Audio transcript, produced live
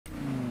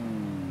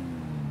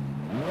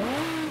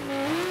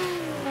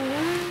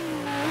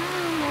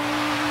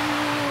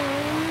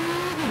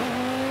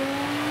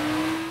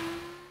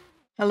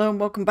Hello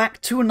and welcome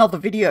back to another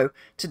video.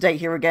 Today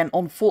here again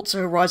on Forza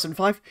Horizon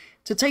 5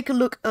 to take a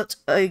look at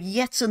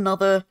yet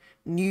another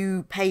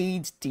new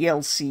paid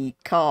DLC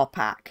car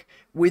pack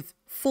with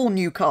 4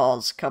 new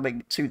cars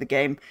coming to the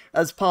game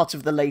as part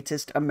of the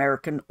latest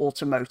American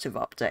Automotive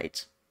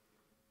update.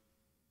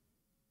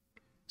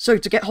 So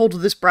to get hold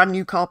of this brand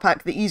new car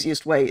pack, the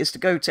easiest way is to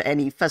go to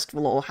any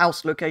festival or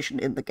house location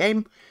in the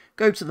game,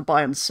 go to the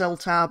buy and sell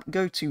tab,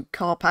 go to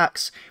car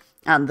packs,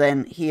 and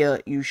then here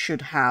you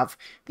should have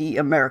the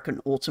American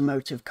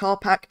Automotive car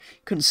pack,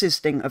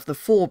 consisting of the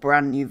 4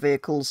 brand new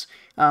vehicles,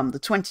 the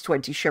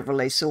 2020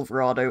 Chevrolet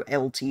Silverado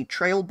LT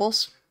Trail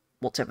Boss,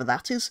 whatever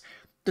that is,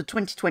 the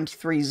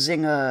 2023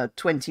 Czinger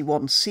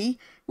 21C,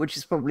 which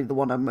is probably the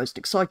one I'm most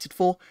excited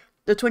for,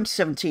 the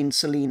 2017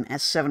 Saleen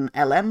S7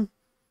 LM,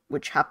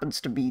 which happens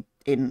to be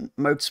in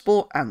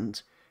Motorsport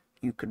and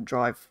you can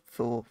drive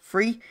for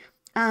free,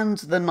 and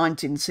the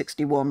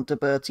 1961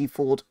 DeBerti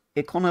Ford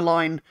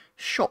Econoline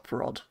shop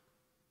rod.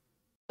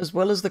 As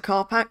well as the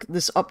car pack,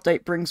 this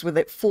update brings with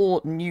it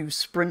 4 new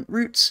sprint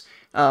routes.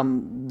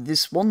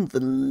 This one, the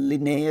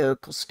Linea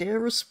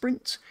Costera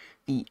Sprint,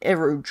 the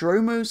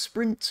Aerodromo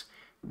Sprint,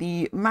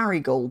 the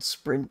Marigold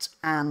Sprint,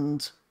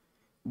 and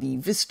the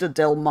Vista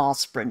Del Mar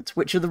Sprint,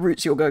 which are the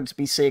routes you're going to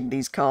be seeing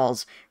these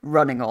cars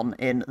running on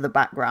in the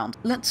background.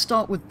 Let's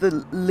start with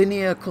the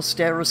Linea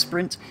Costera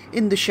Sprint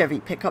in the Chevy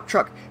pickup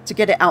truck to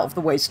get it out of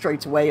the way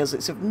straight away, as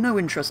it's of no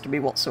interest to me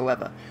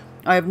whatsoever.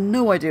 I have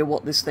no idea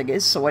what this thing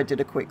is, so I did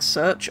a quick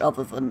search,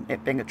 other than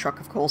it being a truck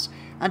of course,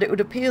 and it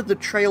would appear the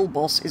Trail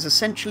Boss is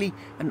essentially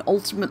an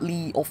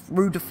ultimately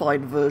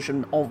off-roadified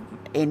version of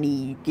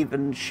any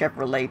given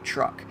Chevrolet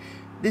truck.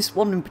 This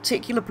one in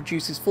particular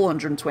produces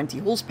 420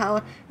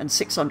 horsepower and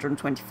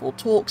 624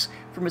 torques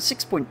from a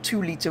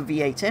 6.2-litre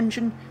V8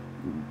 engine,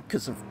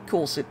 because of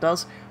course it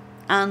does,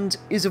 and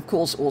is of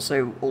course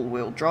also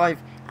all-wheel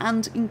drive,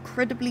 and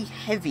incredibly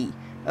heavy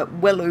at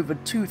well over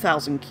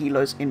 2,000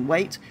 kilos in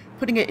weight,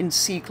 putting it in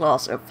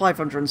C-Class at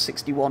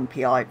 561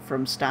 PI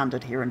from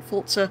standard here in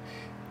Forza.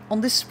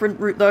 On this sprint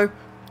route though,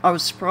 I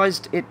was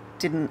surprised it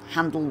didn't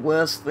handle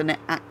worse than it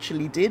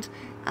actually did,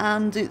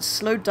 and it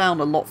slowed down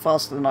a lot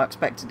faster than I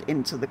expected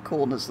into the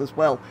corners as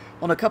well.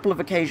 On a couple of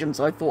occasions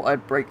I thought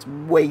I'd braked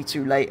way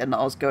too late and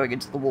I was going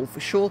into the wall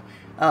for sure,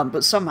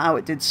 but somehow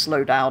it did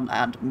slow down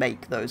and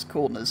make those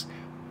corners.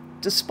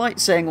 Despite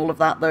saying all of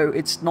that though,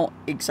 it's not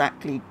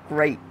exactly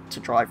great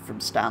to drive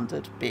from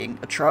standard being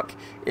a truck.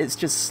 It's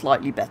just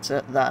slightly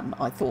better than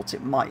I thought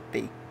it might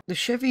be. The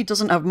Chevy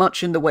doesn't have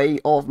much in the way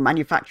of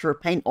manufacturer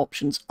paint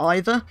options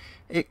either.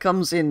 It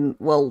comes in,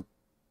 well,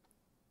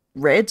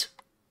 red,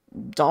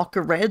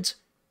 darker red,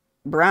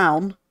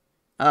 brown,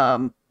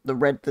 the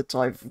red that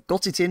I've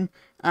got it in,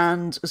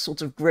 and a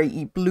sort of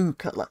grey blue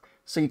colour.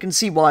 So you can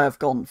see why I've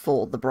gone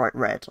for the bright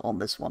red on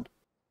this one.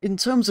 In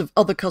terms of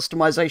other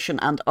customization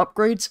and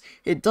upgrades,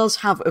 it does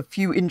have a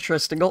few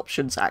interesting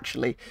options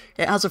actually.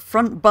 It has a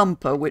front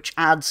bumper which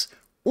adds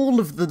all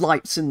of the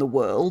lights in the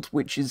world,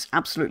 which is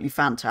absolutely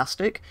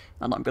fantastic,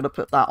 and I'm going to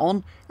put that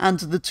on, and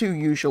the 2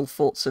 usual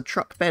Forza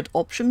truck bed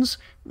options.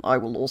 I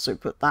will also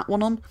put that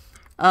one on.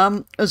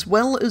 As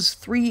well as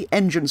 3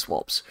 engine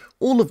swaps,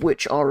 all of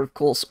which are of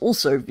course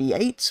also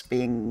V8s,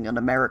 being an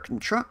American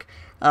truck.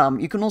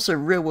 You can also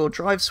rear-wheel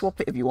drive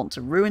swap it if you want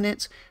to ruin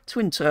it,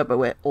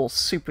 twin-turbo it, or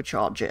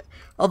supercharge it.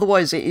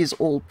 Otherwise it is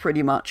all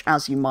pretty much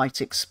as you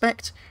might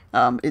expect.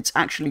 It's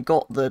actually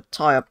got the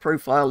tyre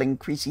profile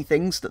increasey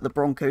things that the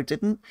Bronco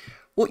didn't.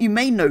 What you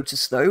may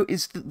notice though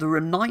is that there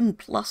are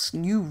 9+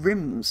 new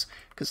rims,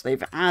 because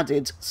they've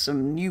added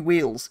some new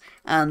wheels,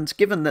 and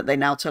given that they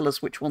now tell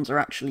us which ones are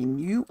actually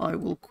new, I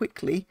will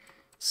quickly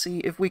see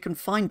if we can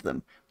find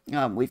them.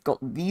 We've got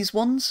these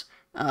ones,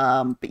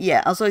 but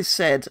yeah, as I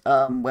said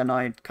when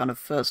I kind of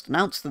first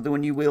announced that there were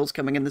new wheels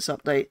coming in this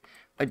update,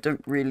 I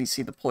don't really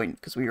see the point,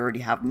 because we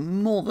already have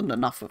more than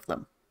enough of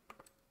them.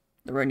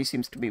 There only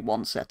seems to be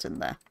 1 set in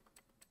there.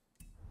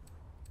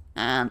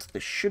 And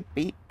there should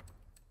be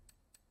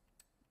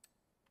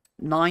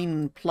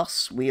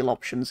 9+ wheel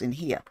options in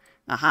here.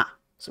 Aha!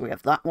 So we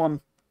have that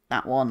one,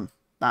 that one,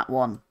 that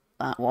one,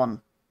 that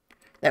one.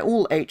 They're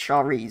all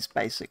HREs,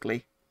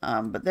 basically.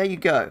 But there you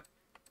go.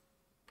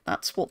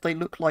 That's what they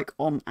look like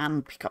on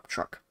an pickup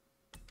truck.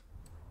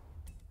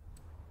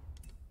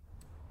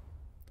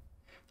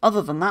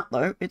 Other than that,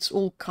 though, it's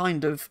all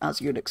kind of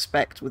as you'd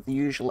expect, with the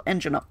usual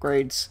engine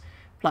upgrades,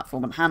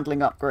 platform and handling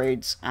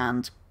upgrades,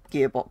 and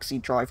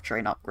gearboxy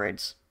drivetrain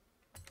upgrades.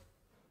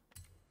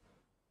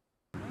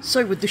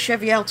 So with the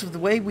Chevy out of the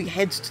way, we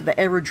head to the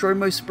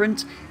Aerodromo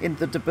Sprint in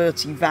the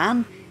DeBerti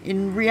van.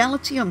 In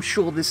reality, I'm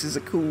sure this is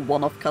a cool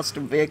one-off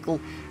custom vehicle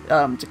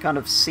to kind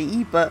of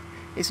see, but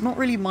it's not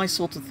really my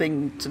sort of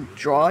thing to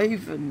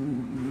drive,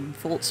 and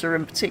Forza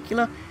in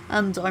particular,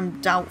 and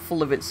I'm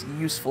doubtful of its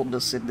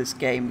usefulness in this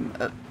game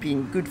at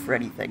being good for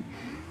anything.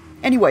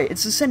 Anyway,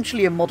 it's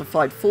essentially a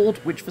modified Ford,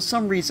 which for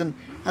some reason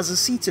has a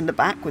seat in the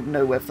back with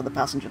nowhere for the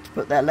passenger to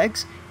put their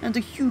legs, and a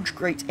huge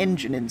great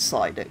engine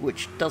inside it,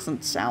 which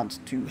doesn't sound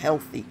too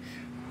healthy.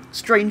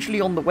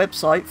 Strangely, on the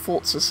website,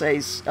 Forza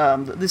says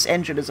that this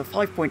engine is a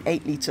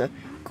 5.8-litre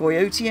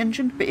Coyote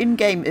engine, but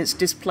in-game its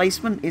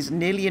displacement is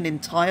nearly an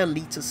entire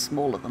litre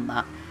smaller than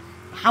that.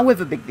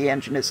 However big the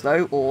engine is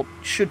though, or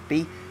should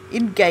be,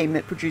 in-game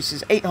it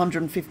produces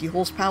 850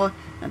 horsepower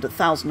and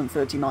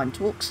 1039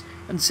 torques,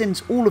 and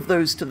sends all of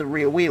those to the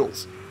rear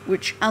wheels,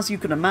 which, as you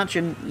can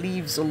imagine,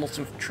 leaves a lot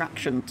of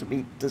traction to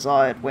be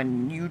desired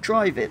when you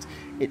drive it.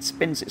 It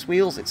spins its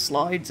wheels, it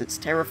slides, it's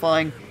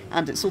terrifying,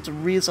 and it sort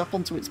of rears up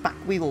onto its back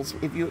wheels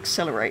if you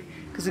accelerate,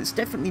 because it's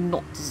definitely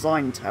not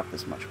designed to have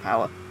this much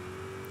power.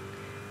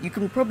 You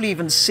can probably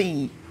even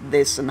see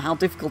this and how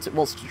difficult it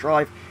was to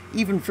drive,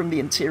 even from the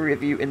interior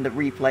view in the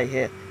replay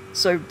here.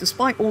 So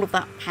despite all of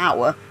that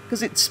power,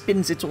 because it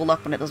spins it all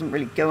up and it doesn't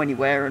really go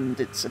anywhere and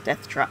it's a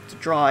death trap to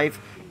drive,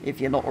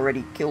 if you're not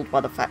already killed by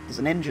the fact there's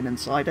an engine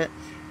inside it,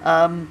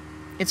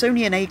 it's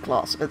only an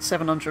A-class at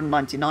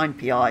 799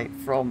 PI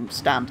from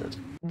standard.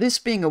 This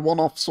being a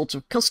one-off sort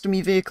of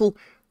custom-y vehicle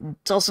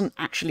doesn't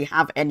actually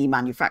have any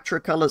manufacturer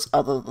colours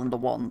other than the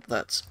one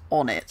that's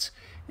on it.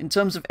 In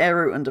terms of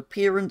aero and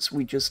appearance,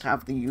 we just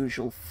have the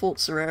usual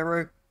Forza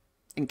aero,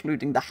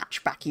 including the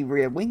hatchbacky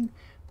rear wing,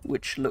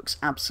 which looks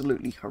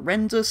absolutely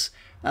horrendous.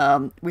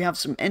 We have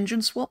some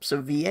engine swaps, a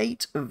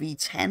V8, a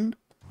V10,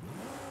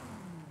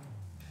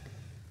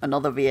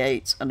 another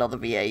V8, another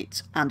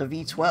V8, and a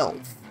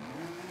V12.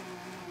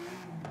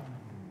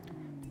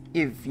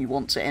 If you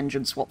want to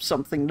engine swap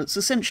something that's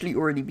essentially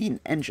already been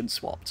engine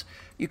swapped.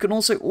 You can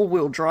also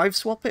all-wheel drive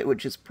swap it,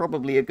 which is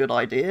probably a good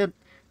idea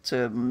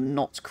to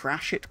not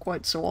crash it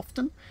quite so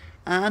often,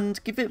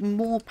 and give it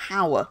more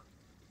power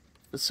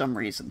for some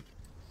reason,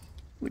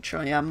 which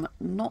I am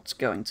not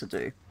going to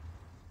do.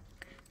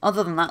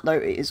 Other than that, though,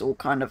 it is all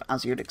kind of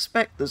as you'd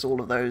expect. There's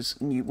all of those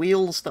new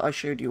wheels that I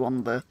showed you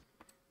on the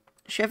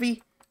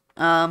Chevy.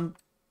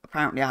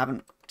 Apparently I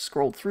haven't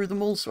scrolled through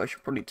them all, so I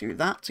should probably do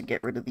that to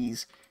get rid of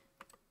these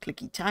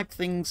clicky tag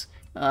things.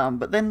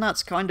 But then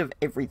that's kind of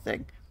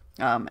everything.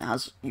 It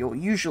has your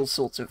usual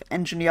sorts of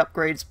engine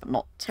upgrades, but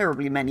not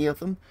terribly many of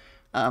them.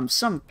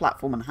 Some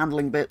platform and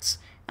handling bits,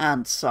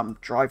 and some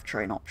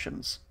drivetrain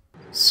options.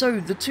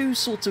 So, the two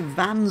sorts of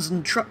vans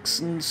and trucks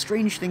and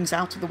strange things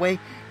out of the way.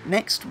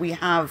 Next we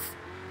have,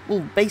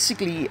 well,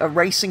 basically a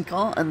racing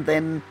car, and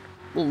then,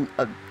 well,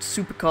 a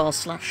supercar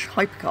slash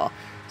hypercar.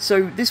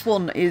 So this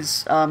one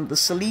is the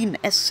Saleen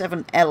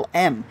S7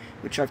 LM,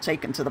 which I've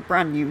taken to the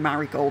brand new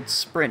Marigold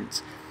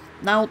Sprint.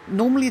 Now,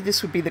 normally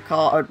this would be the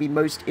car I'd be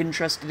most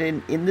interested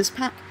in this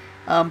pack,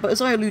 but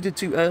as I alluded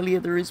to earlier,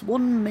 there is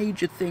one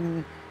major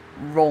thing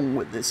wrong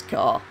with this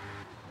car.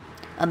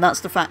 And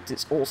that's the fact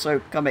it's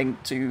also coming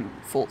to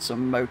Forza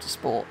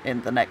Motorsport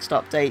in the next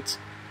update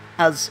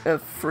as a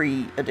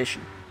free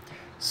edition.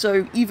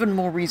 So even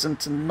more reason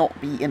to not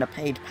be in a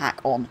paid pack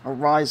on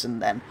Horizon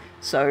then.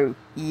 So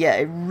yeah,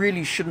 it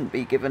really shouldn't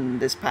be, given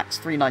this pack's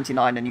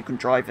 $3.99 and you can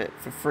drive it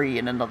for free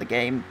in another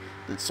game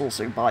that's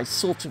also by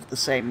sort of the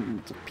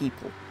same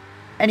people.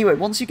 Anyway,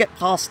 once you get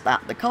past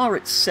that, the car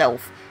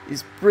itself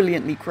is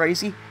brilliantly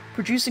crazy,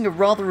 producing a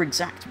rather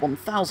exact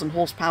 1000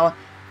 horsepower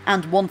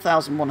and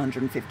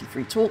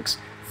 1153 torques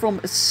from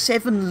a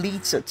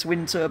 7-litre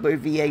twin-turbo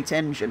V8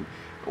 engine.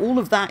 All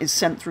of that is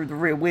sent through the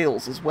rear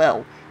wheels as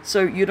well,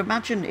 so you'd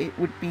imagine it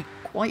would be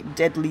quite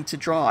deadly to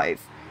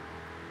drive.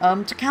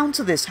 To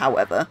counter this,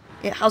 however,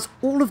 it has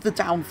all of the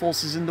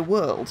downforces in the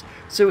world,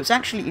 so it's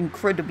actually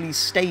incredibly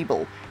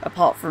stable,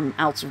 apart from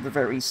out of the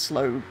very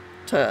slow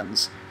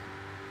turns.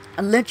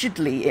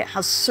 Allegedly, it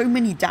has so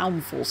many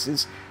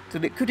downforces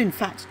that it could in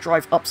fact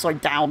drive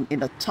upside down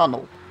in a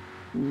tunnel.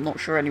 I'm not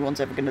sure anyone's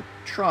ever going to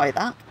try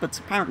that, but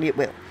apparently it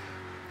will.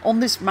 On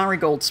this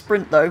Marigold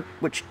Sprint, though,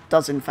 which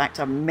does in fact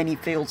have many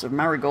fields of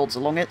marigolds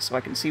along it, so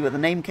I can see where the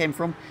name came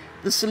from,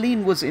 the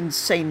Saleen was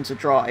insane to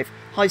drive.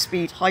 High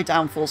speed, high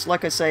downforce,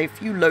 like I say, a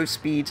few low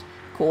speed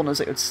corners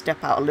it would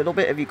step out a little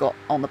bit if you got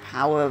on the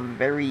power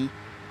very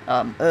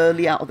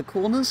early out of the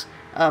corners,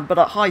 but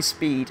at high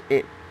speed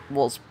it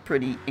was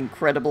pretty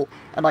incredible,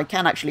 and I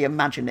can actually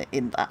imagine it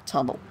in that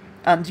tunnel.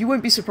 And you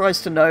won't be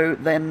surprised to know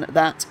then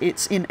that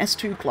it's in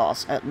S2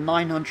 class at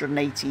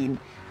 918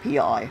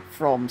 PI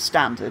from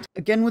standard.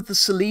 Again, with the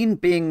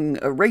Saleen being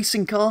a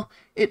racing car,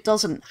 it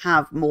doesn't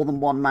have more than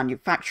one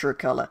manufacturer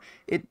colour.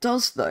 It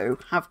does, though,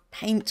 have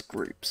paint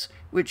groups,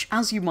 which,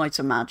 as you might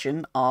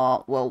imagine,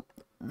 are, well,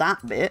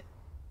 that bit,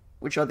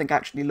 which I think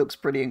actually looks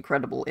pretty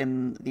incredible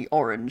in the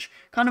orange.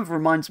 Kind of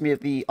reminds me of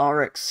the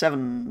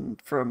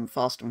RX-7 from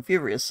Fast and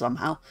Furious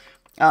somehow.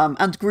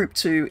 And Group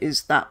 2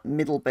 is that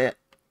middle bit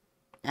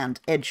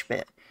and edge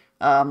bit.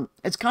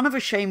 It's kind of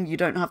a shame you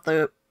don't have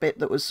the bit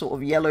that was sort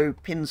of yellow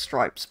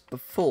pinstripes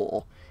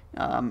before,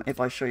 if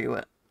I show you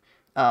it,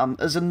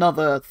 as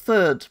another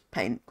third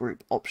paint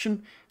group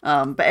option.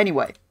 But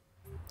anyway,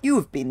 you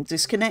have been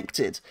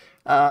disconnected.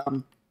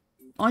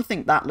 I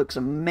think that looks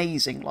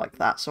amazing like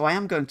that, so I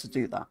am going to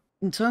do that.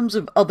 In terms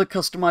of other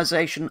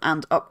customization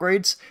and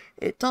upgrades,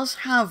 it does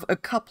have a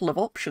couple of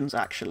options,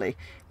 actually.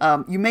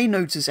 You may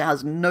notice it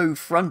has no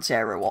front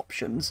aero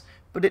options,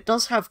 but it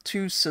does have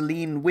two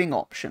Saleen wing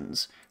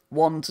options.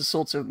 One to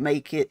sort of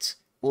make it,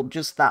 well,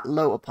 just that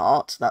lower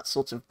part, that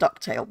sort of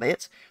ducktail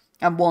bit,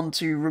 and one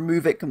to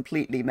remove it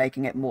completely,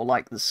 making it more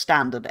like the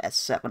standard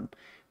S7.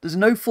 There's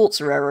no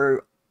Forza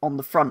Aero on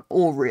the front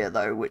or rear,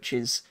 though, which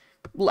is,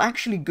 well,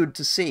 actually good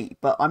to see,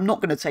 but I'm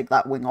not going to take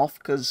that wing off,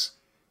 because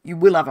you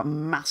will have a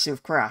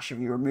massive crash if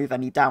you remove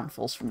any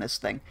downforce from this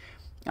thing.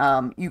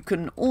 You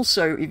can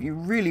also, if you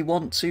really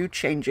want to,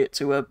 change it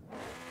to a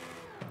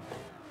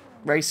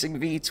racing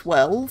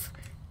V12,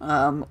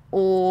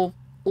 or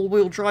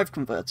all-wheel drive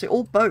convert it,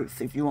 or both,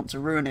 if you want to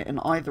ruin it in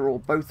either or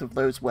both of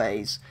those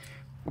ways.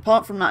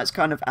 Apart from that, it's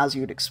kind of as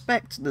you'd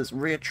expect. There's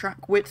rear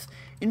track width.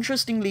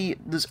 Interestingly,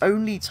 there's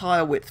only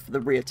tyre width for the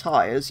rear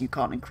tyres. You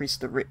can't increase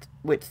the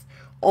width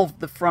of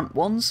the front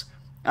ones.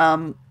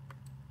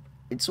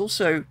 It's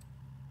also...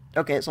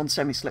 okay, it's on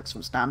semi-slicks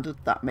from standard.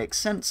 That makes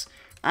sense.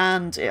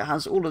 And it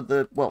has all of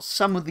the, well,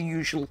 some of the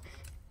usual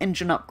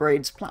engine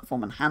upgrades,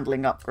 platform and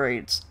handling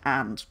upgrades,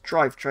 and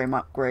drivetrain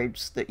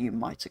upgrades that you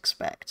might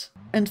expect.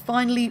 And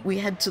finally, we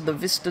head to the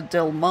Vista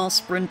Del Mar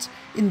Sprint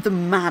in the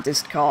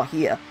maddest car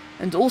here.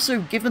 And also,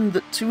 given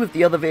that two of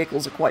the other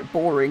vehicles are quite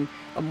boring,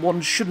 and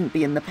one shouldn't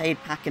be in the paid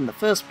pack in the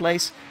first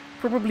place,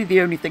 probably the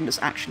only thing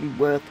that's actually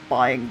worth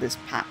buying this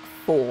pack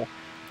for,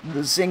 the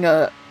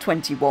Czinger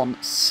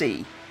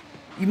 21C.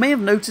 You may have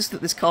noticed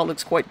that this car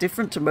looks quite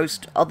different to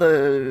most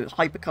other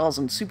hypercars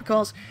and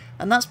supercars,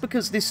 and that's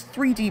because this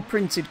 3D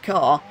printed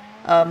car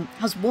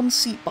has one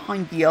seat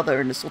behind the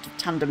other in a sort of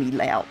tandem-y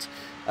layout,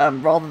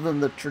 rather than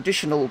the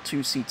traditional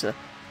two-seater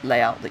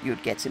layout that you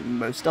would get in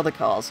most other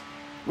cars,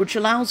 which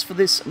allows for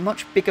this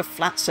much bigger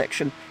flat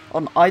section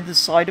on either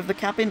side of the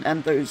cabin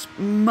and those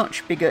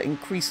much bigger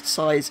increased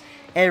size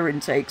air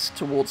intakes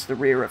towards the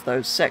rear of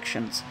those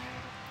sections.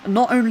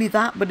 Not only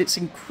that, but it's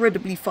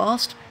incredibly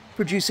fast,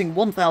 producing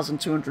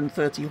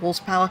 1,230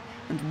 horsepower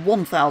and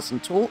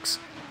 1,000 torques,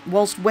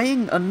 whilst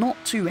weighing a not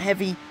too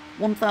heavy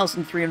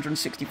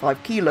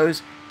 1,365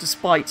 kilos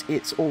despite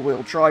its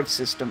all-wheel drive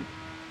system,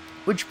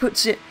 which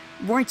puts it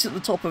right at the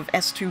top of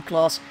S2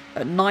 class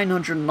at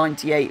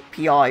 998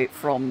 PI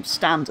from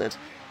standard.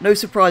 No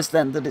surprise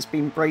then that it's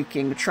been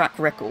breaking track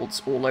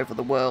records all over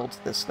the world,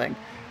 this thing.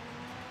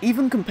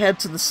 Even compared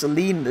to the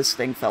Saleen, this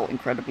thing felt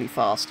incredibly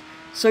fast.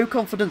 So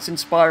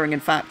confidence-inspiring, in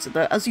fact,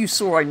 that as you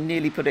saw, I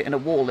nearly put it in a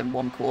wall in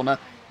one corner,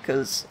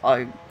 because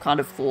I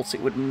kind of thought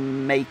it would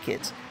make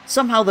it.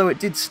 Somehow, though, it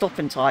did stop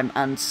in time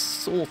and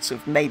sort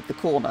of made the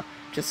corner,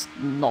 just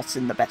not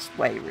in the best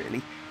way,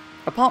 really.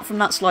 Apart from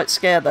that slight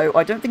scare, though,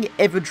 I don't think it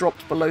ever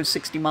dropped below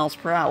 60 miles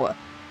per hour,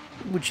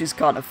 which is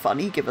kind of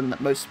funny, given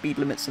that most speed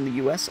limits in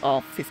the US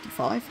are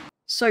 55.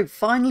 So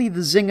finally,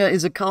 the Czinger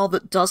is a car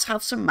that does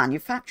have some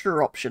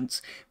manufacturer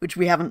options, which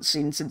we haven't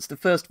seen since the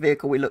first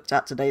vehicle we looked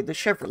at today, the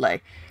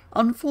Chevrolet.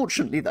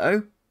 Unfortunately,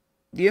 though,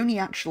 the only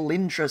actual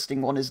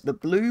interesting one is the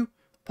blue.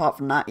 Apart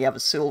from that, you have a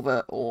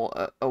silver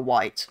or a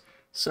white.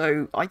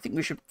 So I think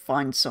we should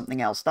find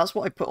something else. That's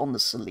what I put on the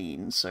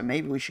Saleen, so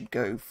maybe we should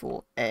go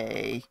for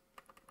a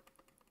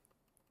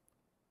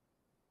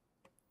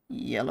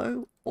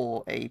yellow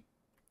or a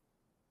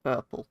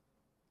purple.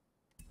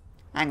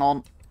 Hang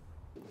on.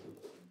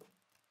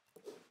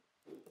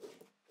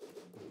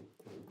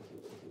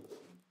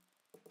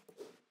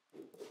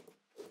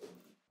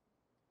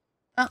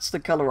 That's the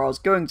colour I was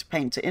going to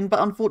paint it in, but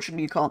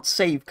unfortunately you can't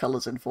save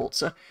colours in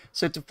Forza,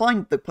 so to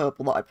find the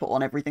purple that I put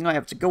on everything, I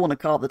have to go on a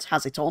car that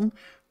has it on,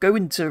 go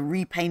into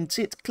repaint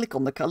it, click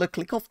on the colour,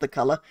 click off the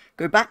colour,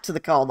 go back to the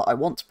car that I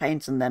want to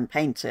paint, and then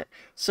paint it.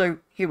 So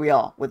here we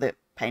are, with it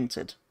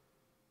painted.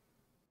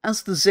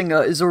 As the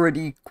Czinger is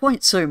already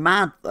quite so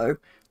mad, though,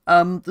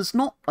 there's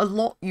not a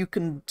lot you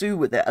can do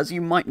with it. As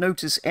you might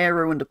notice,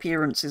 aero and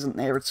appearance isn't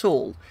there at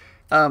all.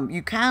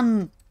 You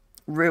can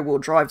rear-wheel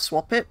drive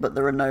swap it, but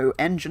there are no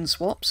engine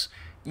swaps.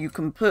 You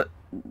can put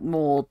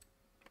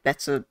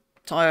better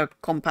tyre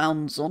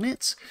compounds on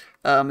it.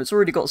 It's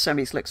already got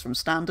semi-slicks from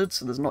standard,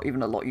 so there's not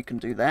even a lot you can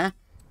do there.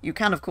 You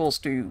can, of course,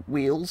 do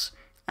wheels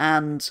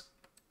and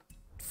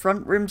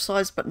front rim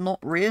size, but not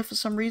rear for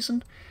some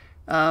reason.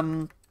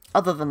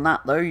 Other than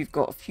that, though, you've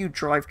got a few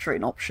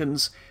drivetrain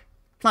options.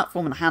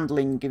 Platform and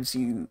handling gives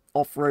you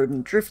off-road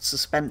and drift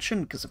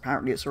suspension, because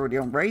apparently it's already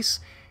on race,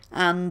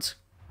 and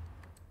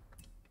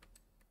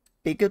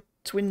bigger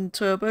twin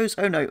turbos.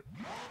 Oh no,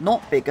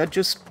 not bigger,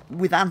 just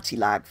with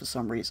anti-lag for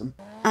some reason.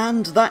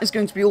 And that is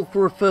going to be all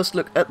for a first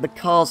look at the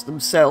cars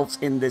themselves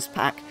in this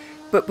pack.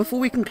 But before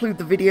we conclude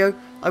the video,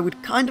 I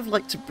would kind of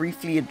like to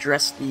briefly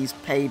address these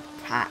paid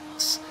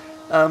packs.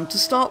 To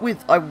start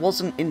with, I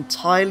wasn't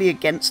entirely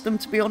against them,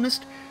 to be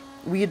honest.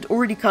 We had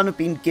already kind of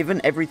been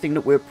given everything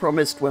that we were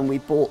promised when we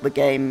bought the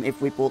game,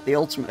 if we bought the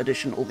Ultimate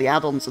Edition, all the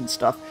add-ons and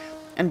stuff.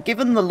 And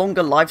given the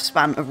longer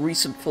lifespan of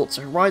recent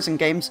Forza Horizon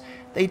games,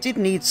 they did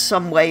need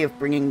some way of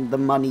bringing the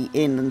money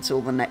in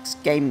until the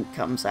next game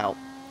comes out.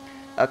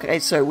 Okay,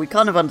 so we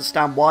kind of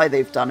understand why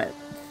they've done it.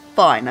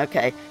 Fine,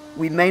 okay.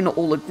 We may not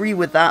all agree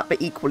with that,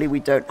 but equally we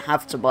don't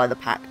have to buy the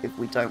pack if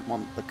we don't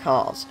want the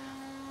cars.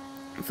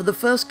 For the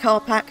first car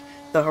pack,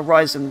 the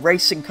Horizon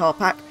Racing car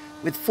pack,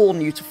 with 4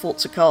 new to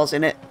Forza cars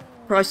in it,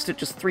 priced at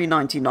just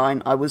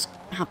 $3.99, I was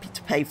happy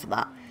to pay for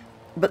that.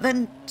 But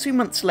then 2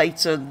 months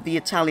later, the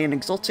Italian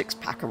Exotics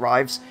pack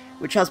arrives,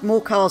 which has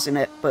more cars in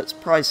it, but it's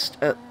priced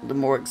at the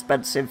more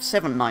expensive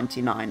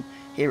 $7.99,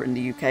 here in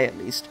the UK at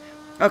least.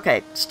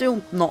 Okay,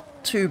 still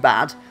not too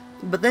bad,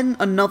 but then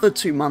another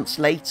 2 months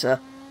later,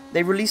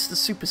 they released the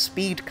Super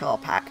Speed car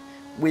pack,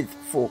 with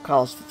 4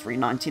 cars for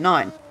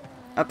 $3.99.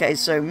 Okay,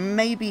 so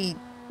maybe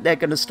they're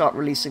going to start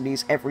releasing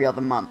these every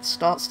other month.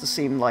 Starts to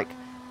seem like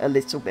a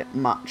little bit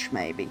much,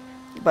 maybe.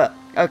 But,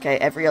 okay,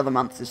 every other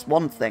month is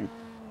one thing.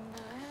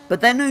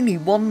 But then only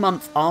 1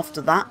 month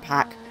after that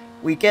pack,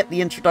 we get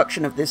the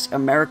introduction of this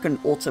American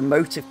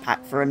Automotive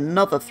pack for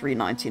another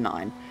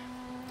 $3.99.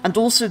 And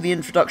also the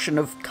introduction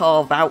of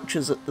car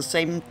vouchers at the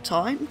same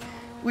time,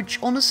 which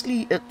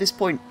honestly at this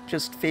point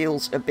just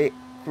feels a bit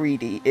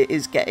greedy. It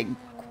is getting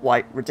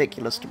quite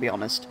ridiculous, to be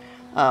honest.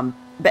 But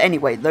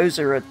anyway, those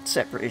are a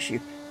separate issue.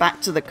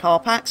 Back to the car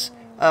packs.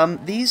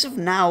 These have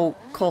now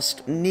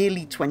cost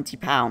nearly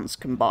 £20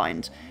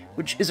 combined,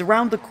 which is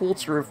around a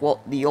quarter of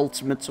what the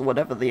Ultimate or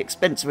whatever the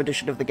expensive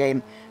edition of the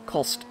game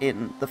cost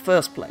in the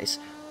first place.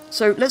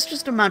 So let's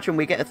just imagine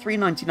we get a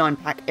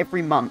 $3.99 pack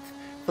every month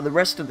for the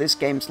rest of this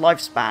game's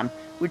lifespan,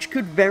 which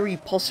could very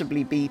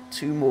possibly be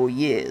 2 more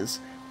years.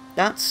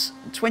 That's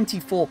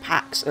 24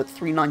 packs at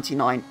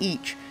 $3.99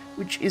 each,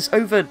 which is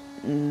over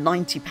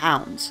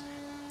 £90,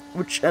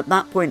 which at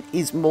that point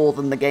is more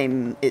than the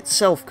game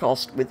itself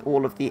cost with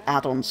all of the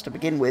add-ons to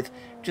begin with,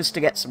 just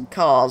to get some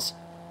cars,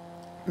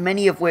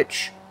 many of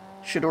which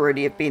should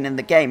already have been in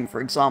the game.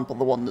 For example,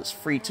 the one that's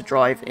free to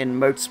drive in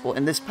Motorsport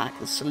in this pack,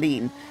 the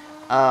Saleen,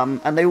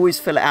 and they always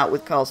fill it out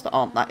with cars that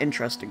aren't that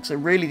interesting, so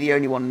really the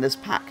only one in this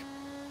pack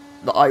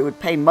that I would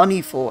pay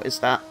money for is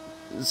that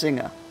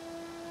Czinger.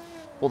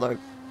 Although,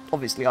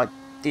 obviously I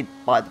did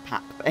buy the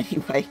pack, but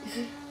anyway.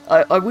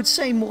 I would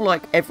say more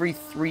like every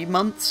 3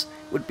 months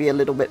would be a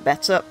little bit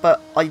better,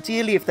 but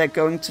ideally if they're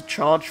going to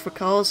charge for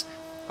cars,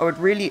 I would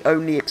really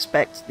only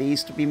expect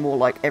these to be more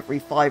like every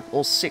 5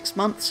 or 6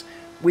 months,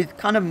 with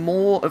kind of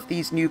more of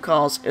these new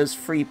cars as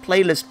free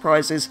playlist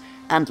prizes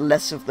and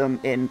less of them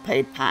in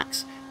paid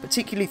packs.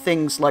 Particularly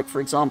things like, for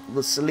example,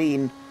 the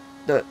Saleen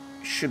that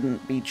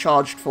shouldn't be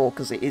charged for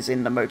because it is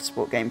in the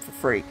Motorsport game for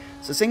free.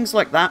 So things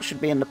like that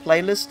should be in the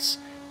playlists,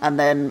 and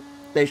then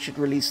they should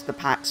release the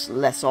packs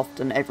less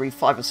often, every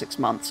 5 or 6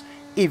 months,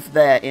 if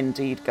they're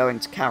indeed going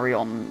to carry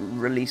on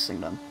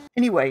releasing them.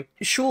 Anyway,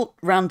 short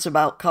rant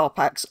about car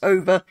packs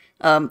over.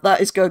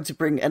 That is going to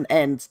bring an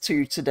end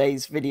to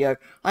today's video.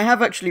 I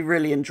have actually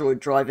really enjoyed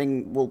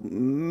driving, well,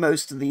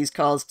 most of these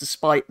cars,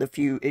 despite the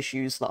few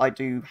issues that I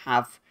do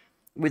have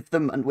with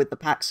them and with the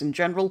packs in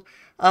general.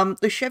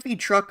 The Chevy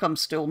truck I'm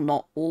still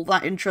not all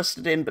that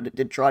interested in, but it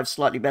did drive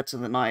slightly better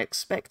than I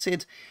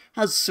expected.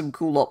 Has some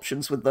cool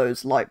options with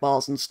those light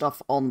bars and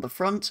stuff on the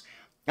front.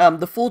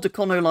 The Ford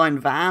Econoline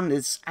van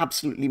is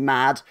absolutely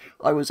mad.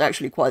 I was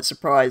actually quite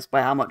surprised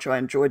by how much I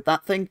enjoyed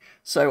that thing,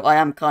 so I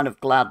am kind of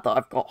glad that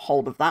I've got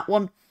hold of that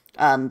one,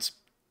 and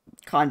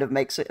kind of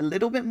makes it a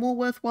little bit more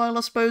worthwhile,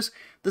 I suppose.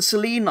 The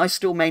Saleen, I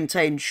still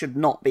maintain, should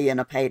not be in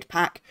a paid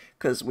pack,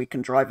 because we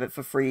can drive it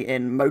for free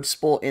in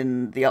Motorsport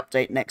in the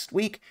update next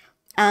week,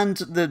 and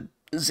the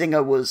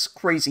Czinger was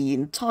crazy,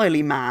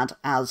 entirely mad,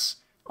 as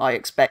I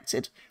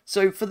expected.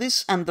 So for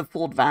this and the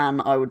Ford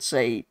van, I would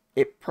say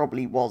it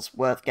probably was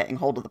worth getting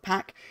hold of the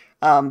pack.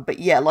 But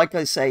yeah, like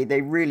I say,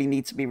 they really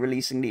need to be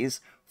releasing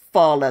these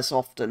far less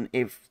often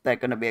if they're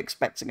going to be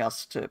expecting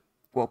us to,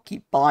 well,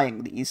 keep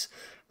buying these.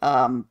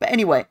 But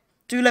anyway,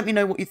 do let me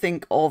know what you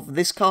think of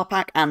this car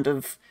pack and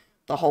of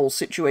the whole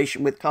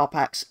situation with car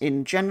packs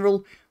in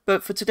general.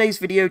 But for today's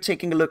video,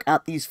 taking a look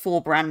at these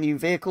 4 brand new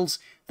vehicles,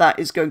 that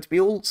is going to be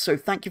all. So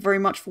thank you very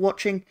much for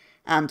watching,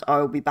 and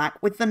I'll be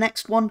back with the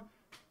next one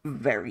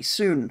very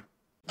soon.